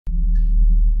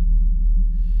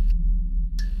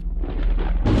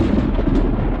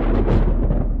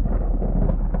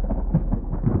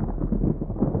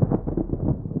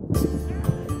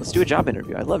Let's do a job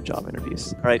interview. I love job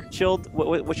interviews. All right, Chilled,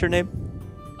 what's your name?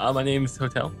 My name's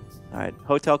Hotel. All right,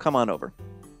 Hotel, come on over.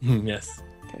 Yes.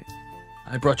 Okay.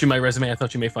 I brought you my resume. I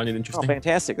thought you may find it Oh, interesting.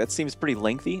 fantastic. That seems pretty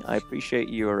lengthy. I appreciate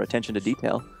your attention to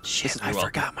detail. Shit, I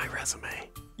forgot my resume.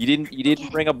 You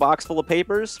didn't bring a box full of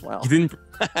papers? Well, You didn't.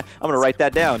 I'm going to write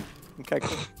that down. Okay,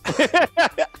 cool.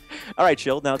 All right,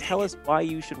 Chilled. Now tell us why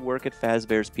you should work at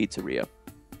Fazbear's Pizzeria.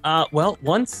 Well,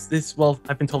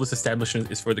 I've been told this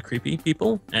establishment is for the creepy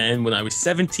people. And when I was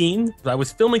 17, I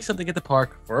was filming something at the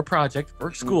park for a project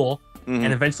for school. Mm-hmm.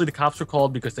 And eventually the cops were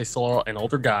called because they saw an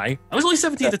older guy. I was only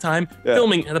 17 at the time,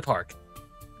 filming at a park.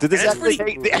 Did this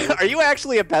are you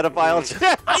actually a pedophile?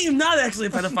 I am not actually a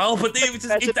pedophile, but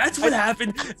that's what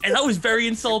happened, and I was very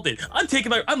insulted.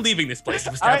 I'm leaving this place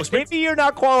of establishment. Maybe you're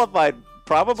not qualified.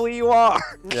 Probably you are.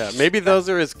 Yeah, maybe those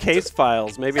are his case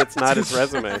files. Maybe it's not his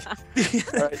resume. All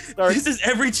right, sorry. This is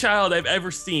every child I've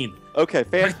ever seen. Okay,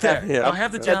 Right there. Yeah. I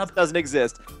have the job. That doesn't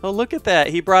exist. Oh, look at that.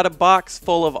 He brought a box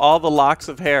full of all the locks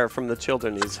of hair from the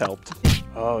children he's helped.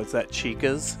 Oh, is that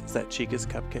Chica's? Is that Chica's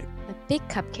cupcake? A big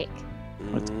cupcake.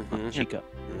 Mm-hmm. Chica.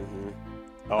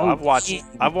 Mm-hmm. Oh,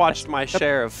 I've watched my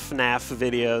share of FNAF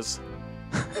videos.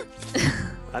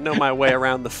 I know my way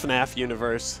around the FNAF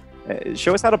universe.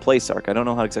 Show us how to play Sark. I don't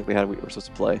know exactly how we were supposed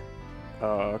to play.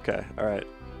 Oh, okay. All right.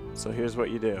 So here's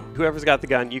what you do. Whoever's got the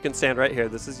gun, you can stand right here.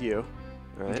 This is you.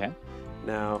 All right. Okay.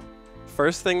 Now,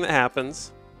 first thing that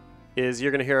happens is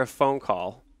you're going to hear a phone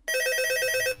call.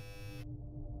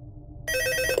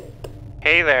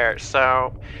 Hey there.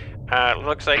 So,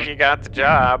 looks like you got the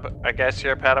job. I guess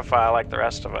you're a pedophile like the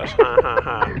rest of us.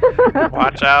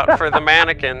 Watch out for the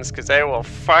mannequins, because they will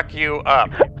fuck you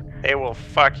up. They will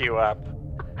fuck you up.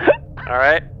 All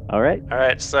right? All right. All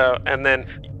right, so, and then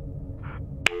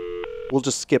we'll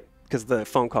just skip, because the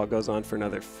phone call goes on for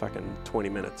another fucking 20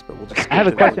 minutes, but we'll just skip I have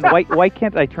a to that. question. Why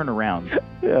can't I turn around?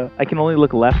 Yeah. I can only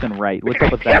look left and right. What's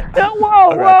up with that? Whoa,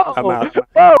 All right, whoa. I'm out.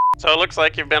 Whoa. So it looks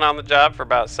like you've been on the job for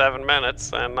about 7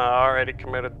 minutes and already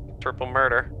committed triple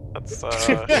murder. That's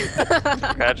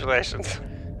congratulations.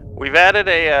 We've added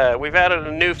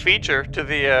a new feature to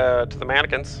the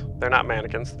mannequins. They're not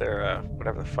mannequins. They're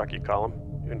whatever the fuck you call them.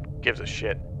 Who gives a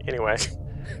shit? Anyway,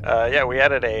 yeah, we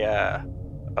added a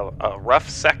rough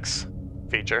sex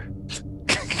feature.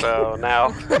 So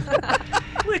now,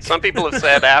 some people have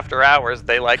said after hours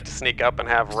they like to sneak up and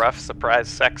have rough surprise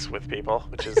sex with people,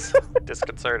 which is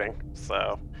disconcerting.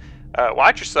 So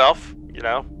watch yourself. You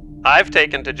know, I've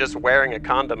taken to just wearing a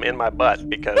condom in my butt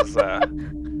because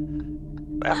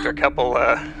after a couple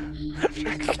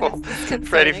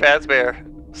Freddy Fazbear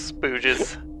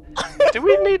spooges, do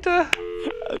we need to?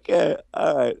 Okay.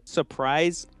 All right.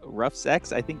 Surprise rough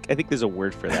sex? I think there's a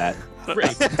word for that.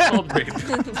 Rape. It's called rape.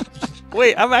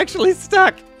 Wait, I'm actually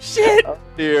stuck. Shit. Oh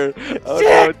dear. Oh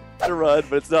no, it's to run,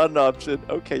 but it's not an option.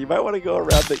 Okay, you might want to go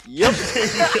around the. Yep.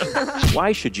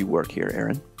 Why should you work here,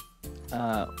 Aaron?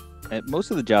 At most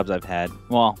of the jobs I've had,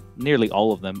 well, nearly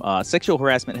all of them, sexual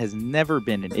harassment has never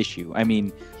been an issue. I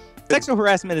mean, sexual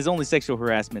harassment is only sexual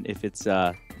harassment if it's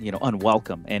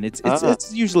unwelcome, and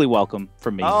it's usually welcome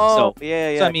for me. Oh, so,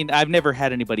 yeah. So I mean, I've never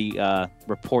had anybody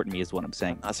report me, is what I'm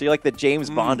saying. So you're like the James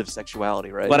Bond of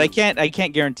sexuality, right? But I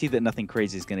can't guarantee that nothing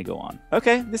crazy is going to go on.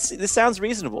 Okay, this sounds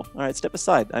reasonable. All right, step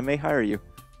aside. I may hire you.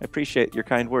 I appreciate your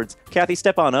kind words. Kathy,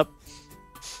 step on up.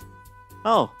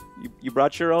 Oh, you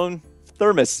brought your own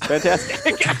thermos.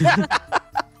 Fantastic.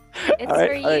 It's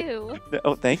for you.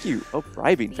 Oh, thank you. Oh,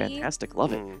 bribing. See? Fantastic.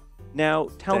 Love it. Now,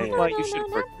 tell me Damn. why you should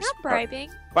work. Not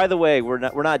bribing. By the way, we're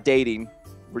not dating.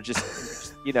 We're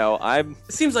just, I'm.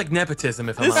 It seems like nepotism,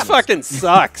 if I'm This honest. fucking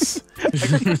sucks.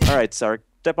 All right, Sark,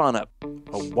 step on up.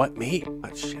 Oh, what, me?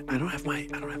 Oh, shit. I don't have my.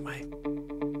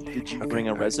 Did you bring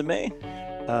a resume?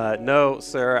 No,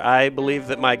 sir. I believe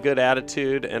that my good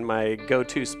attitude and my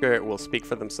go-to spirit will speak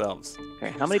for themselves.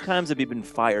 Okay. How many times have you been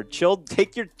fired? Chilled,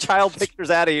 take your child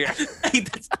pictures out of here. Hey,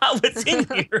 that's not what's in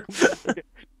here.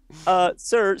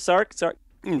 Sir, Sark.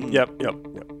 Yep.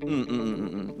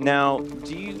 Now,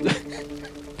 do you...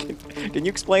 Can you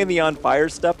explain the on fire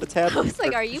stuff that's I happening? was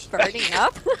like, are you burning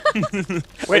up?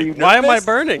 Wait, why am I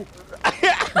burning?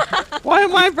 Why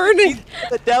am I burning?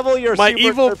 The devil, you're My super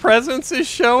evil presence is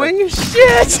showing?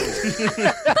 Shit!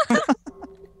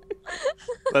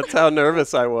 That's how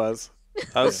nervous I was.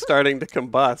 I was starting to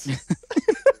combust.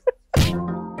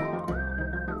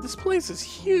 This place is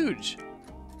huge.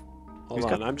 Hold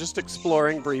on, I'm just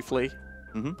exploring briefly.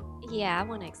 Yeah, I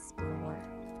want to explore.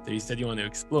 So you said you want to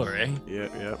explore, eh?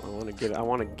 Yeah. I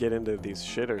want to get into these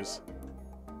shitters.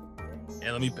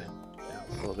 Yeah, let me.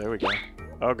 Oh, there we go.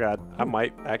 Oh god, I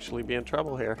might actually be in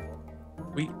trouble here.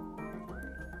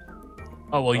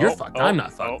 Oh well, you're fucked. I'm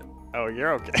not fucked. Oh,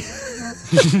 you're okay.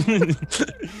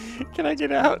 Can I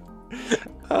get out?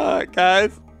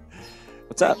 Guys.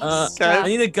 What's up? I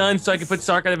need a gun so I can put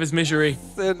Sark out of his misery.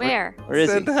 Where? Where is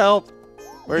Send he? help.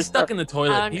 He's stuck in the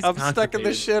toilet. He's I'm stuck in the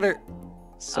constipated. shitter.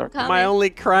 Sark. coming. My only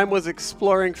crime was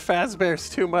exploring Fazbear's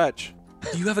too much.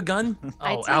 Do you have a gun?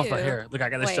 I Oh, Alpha, do. here. Look, I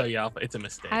gotta show Wait. you Alpha. It's a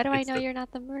mistake. How do I It's know the- you're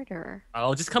not the murderer?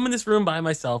 I'll just come in this room by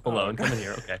myself alone. Come in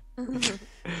here, okay.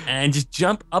 And just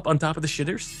jump up on top of the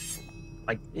shitters.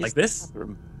 Like this.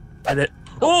 And then...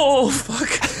 Oh, fuck.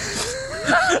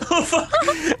 Oh, fuck.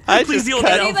 I Please just deal with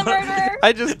cut- that, Is he the Alpha. murderer?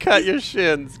 I just cut your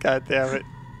shins. God damn it.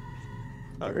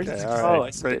 Okay, all Oh, I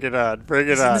right. see Bring it. it on. Bring it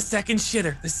He's in on. the second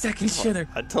shitter. The second shitter.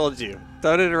 I told you.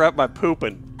 Don't interrupt my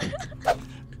pooping.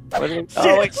 Oh,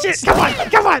 wait. Shit! Come on!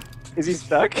 Come on! Is he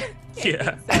stuck?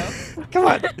 Yeah. So, Come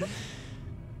on!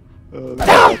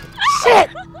 No!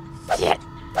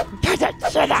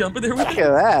 Jump in there with Look you.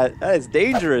 at that. That is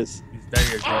dangerous. He's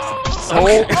very aggressive.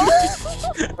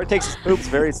 Oh. Or takes his poops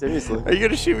very seriously. Are you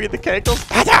gonna shoot me in the cankles?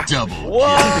 Double. Whoa!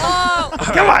 oh,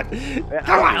 Come on!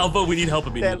 Come on! Alpha, we need help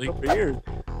Stand immediately. over here.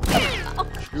 oh,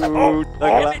 Shoot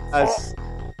the glass.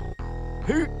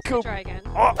 try again.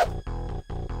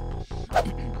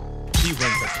 He wins.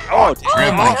 Oh,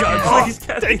 Oh my god, please,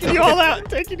 Taking Kathy. you all out!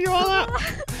 Taking you all out!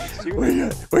 shoot, Where you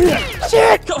at? Where you at?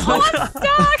 Shit! Oh my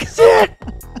god. Shit!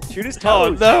 shoot his Oh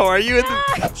toes. no! Are you in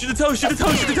the? Shoot the toes, shoot the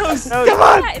toes, shoot the toes. No, Come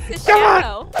on! Yeah, it's a Come on!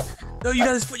 shadow. No, you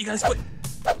got his foot, you got his foot.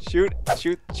 Shoot.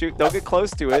 Don't get close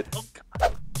to it.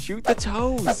 Shoot the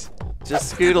toes. Just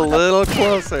scoot a little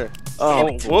closer.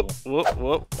 Oh, Whoop! Whoop!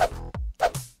 Whoop!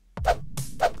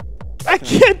 I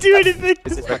can't do anything.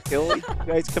 is it a kill you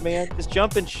guys command? Just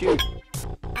jump and shoot.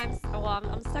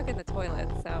 I'm stuck in the toilet,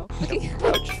 so.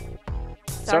 Ouch.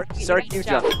 Sark, Sark, you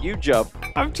jump. You jump.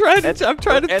 I'm trying to. That's- I'm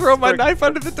trying to that's throw my for- knife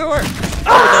under the door.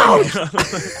 Oh!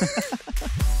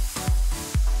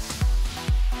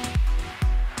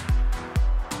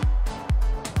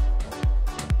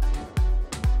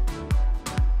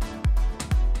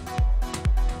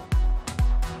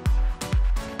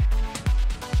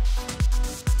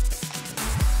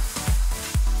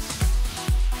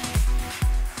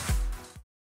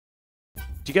 Do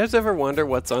you guys ever wonder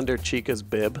what's under Chica's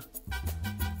bib?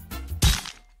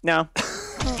 No.